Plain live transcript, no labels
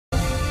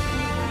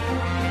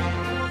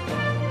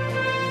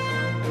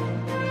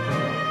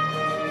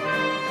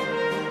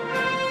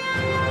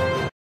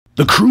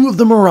The crew of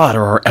the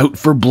Marauder are out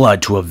for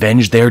blood to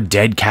avenge their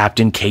dead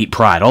Captain Kate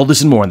Pryde. All this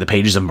and more in the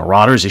pages of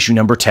Marauders issue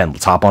number 10.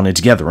 Let's hop on it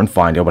together and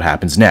find out what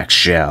happens next,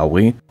 shall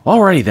we?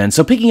 Alrighty then,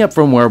 so picking up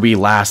from where we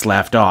last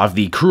left off,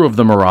 the crew of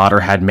the Marauder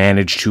had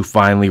managed to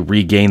finally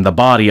regain the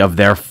body of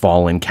their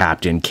fallen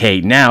Captain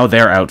Kate. Now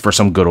they're out for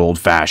some good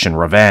old-fashioned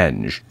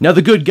revenge. Now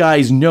the good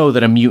guys know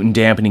that a mutant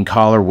dampening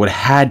collar would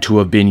had to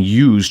have been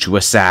used to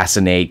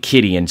assassinate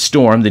Kitty, and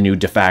Storm, the new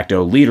de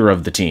facto leader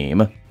of the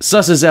team,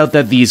 susses out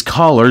that these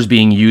collars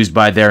being used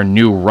by their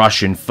new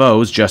Russian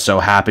foes just so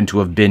happen to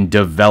have been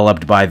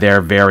developed by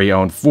their very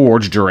own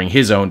Forge during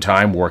his own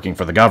time working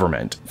for the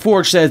government.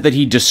 Forge says that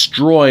he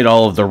destroyed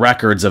all of the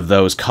records of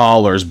those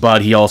collars,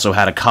 but he also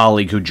had a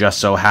colleague who just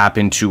so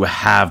happened to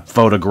have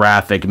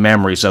photographic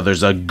memory, so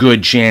there's a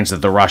good chance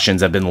that the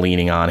Russians have been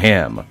leaning on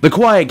him. The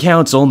Quiet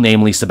Council,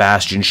 namely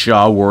Sebastian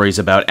Shaw, worries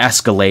about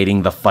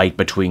escalating the fight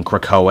between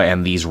Krakoa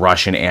and these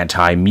Russian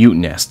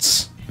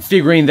anti-mutinists,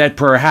 figuring that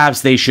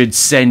perhaps they should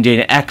send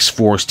in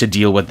X-Force to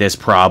deal with this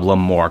problem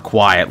more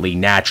quietly.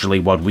 Naturally,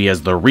 what we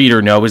as the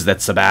reader know is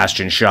that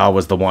Sebastian Shaw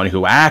was the one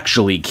who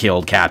actually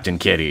killed Captain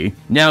Kitty.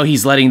 Now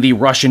he's letting the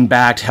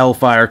Russian-backed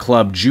Hellfire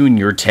Club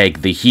Jr.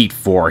 take the heat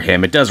for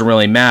him. It doesn't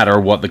really matter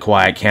what the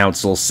Quiet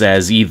Council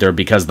says either,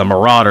 because the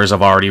Marauders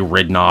have already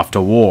ridden off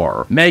to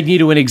war.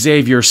 Magneto and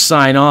Xavier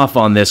sign off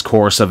on this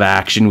course of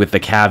action with the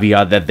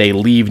caveat that they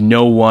leave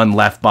no one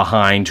left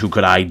behind who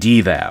could ID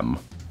them.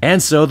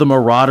 And so the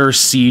Marauder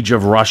siege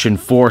of Russian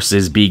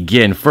forces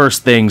begin.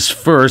 First things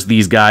first,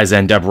 these guys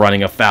end up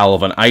running afoul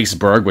of an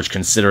iceberg, which,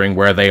 considering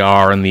where they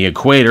are in the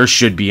equator,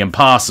 should be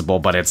impossible,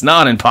 but it's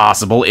not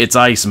impossible, it's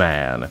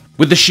Iceman.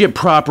 With the ship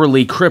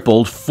properly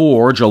crippled,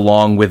 Forge,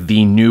 along with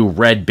the new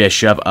Red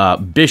Bishop,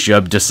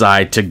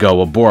 decide to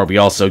go aboard. We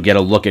also get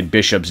a look at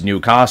Bishop's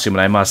new costume,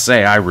 and I must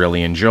say, I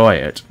really enjoy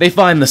it. They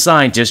find the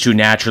scientist who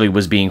naturally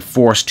was being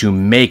forced to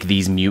make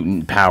these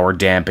mutant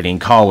power-dampening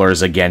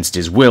collars against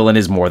his will, and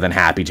is more than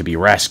happy to be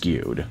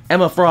rescued.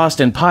 Emma Frost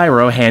and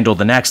Pyro handle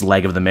the next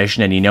leg of the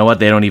mission, and you know what?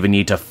 They don't even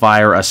need to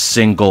fire a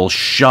single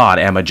shot.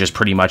 Emma just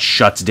pretty much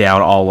shuts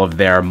down all of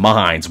their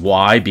minds.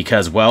 Why?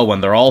 Because, well,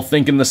 when they're all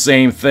thinking the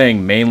same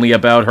thing, mainly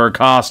about her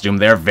costume,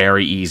 they're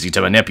very easy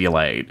to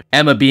manipulate.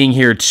 Emma being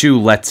here too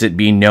lets it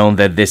be known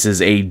that this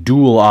is a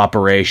dual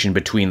operation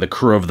between the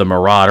crew of the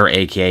Marauder,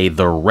 aka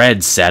the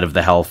red set of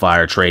the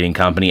Hellfire Trading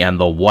Company, and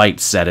the white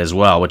set as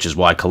well, which is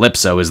why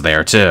Calypso is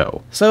there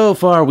too. So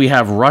far we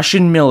have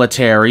Russian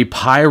military,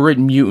 pirate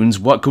mutants.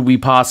 What could we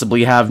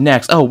possibly have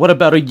next? Oh, what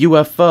about a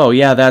UFO?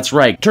 Yeah, that's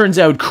right. Turns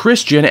out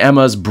Christian,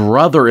 Emma's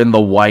brother in the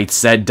white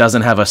set,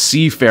 doesn't have a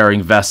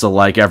seafaring vessel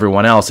like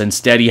everyone else.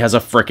 Instead, he has a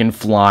frickin'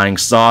 flying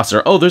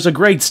saucer. Oh, there's a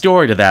great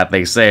story to that,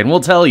 they say, and we'll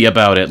tell you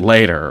about it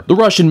later. The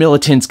Russian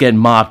militants get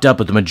mopped up,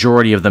 but the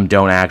majority of them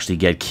don't actually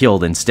get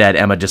killed. Instead,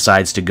 Emma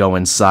decides to go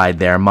inside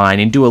their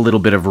mind and do a little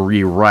bit of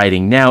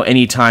rewriting. Now,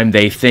 anytime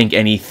they think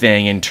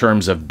anything in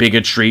terms of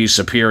bigotry,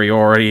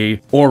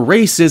 superiority, or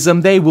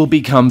racism, they will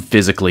become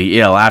physically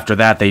ill. After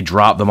that, they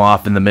drop them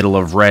off in the middle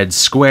of Red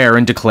Square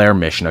and declare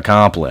mission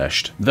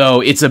accomplished.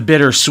 Though it's a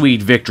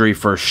bittersweet victory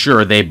for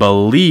sure. They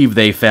believe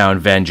they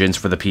found vengeance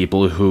for the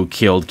people who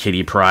killed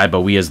Kitty Pryde,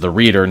 but we as the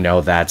reader know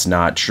that's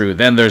not true.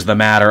 Then there's the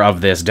matter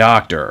of this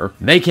doctor.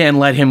 They can't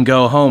let him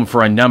go home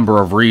for a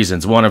number of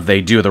reasons. One, if they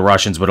do, the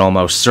Russians would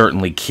almost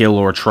certainly kill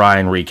or try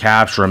and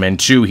recapture him, and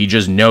two, he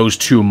just knows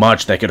too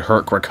much that could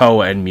hurt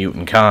Krakoa and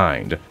mutant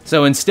kind.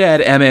 So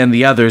instead, Emma and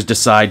the others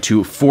decide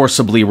to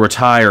forcibly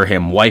retire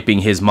him, wiping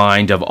his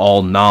mind of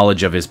all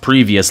knowledge of his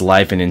previous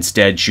life and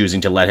instead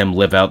choosing to let him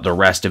live out the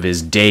rest of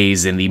his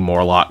days in the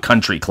Morlock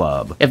Country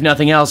Club. If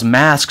nothing else,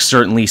 Mask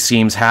certainly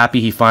seems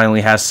happy. He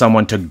finally has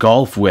someone to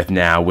golf with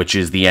now, which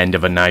is the end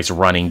of a nice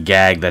running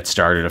gag that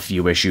started a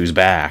few issues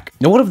back.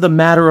 Now, what of the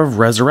matter of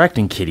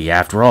resurrecting Kitty?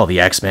 After all, the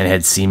X-Men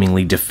had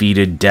seemingly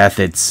defeated death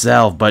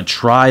itself, but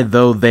try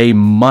though they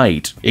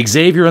might,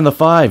 Xavier and the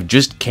Five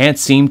just can't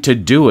seem to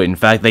do it. In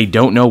fact, they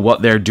don't know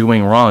what they're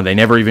doing wrong. They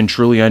never even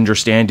truly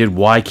understood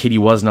why Kitty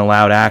wasn't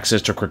allowed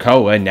access to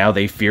Krakoa, and now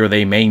they fear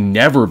they may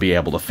never be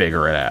able to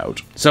figure it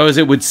out. So as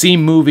it would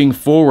seem moving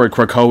forward,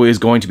 Krakoa is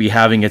going to be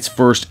having its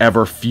first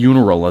ever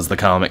funeral as the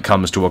comic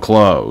comes to a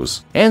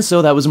close. And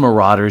so that was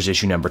Marauders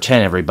issue number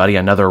 10, everybody.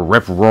 Another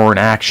rip-roaring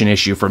action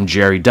issue from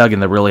Jerry Duggan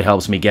that really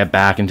helps me get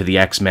back into the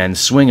X-Men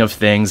swing of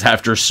things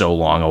after so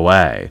long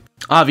away.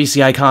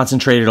 Obviously, I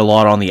concentrated a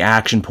lot on the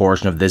action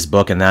portion of this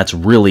book, and that's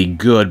really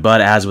good, but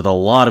as with a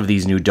lot of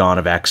these new Dawn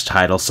of X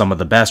titles, some of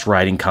the best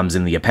writing comes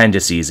in the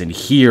appendices, and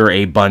here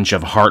a bunch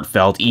of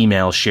heartfelt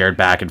emails shared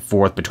back and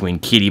forth between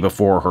Kitty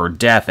before her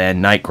death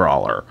and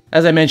Nightcrawler.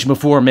 As I mentioned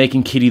before,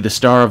 making Kitty the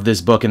star of this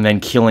book and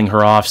then killing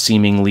her off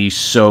seemingly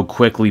so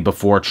quickly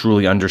before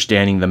truly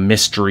understanding the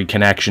mystery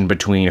connection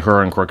between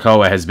her and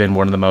Krakoa has been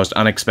one of the most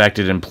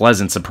unexpected and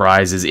pleasant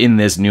surprises in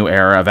this new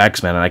era of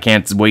X-Men, and I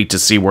can't wait to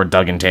see where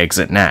Duggan takes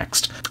it next.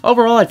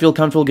 Overall, I feel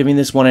comfortable giving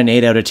this one an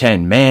 8 out of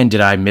 10. Man,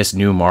 did I miss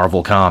new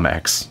Marvel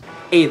comics.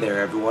 Hey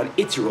there everyone,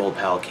 it's your old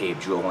pal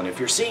Cape Joel, and if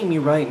you're seeing me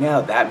right now,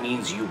 that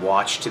means you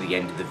watched to the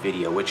end of the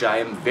video, which I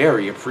am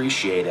very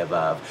appreciative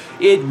of.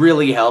 It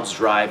really helps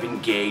drive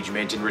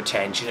engagement and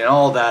retention and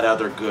all that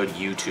other good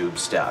YouTube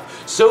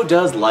stuff. So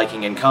does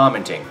liking and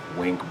commenting.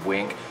 Wink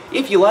wink.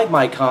 If you like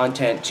my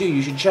content too,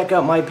 you should check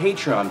out my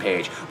Patreon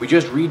page. We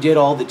just redid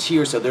all the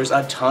tiers, so there's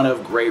a ton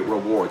of great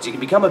rewards. You can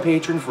become a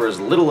patron for as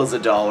little as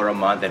 $1 a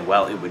month, and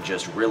well, it would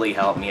just really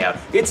help me out.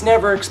 It's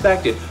never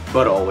expected,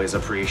 but always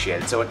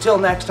appreciated. So until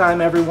next time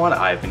everyone,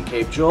 I've been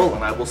Cape Joel,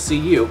 and I will see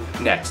you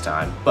next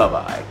time.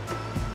 Bye-bye.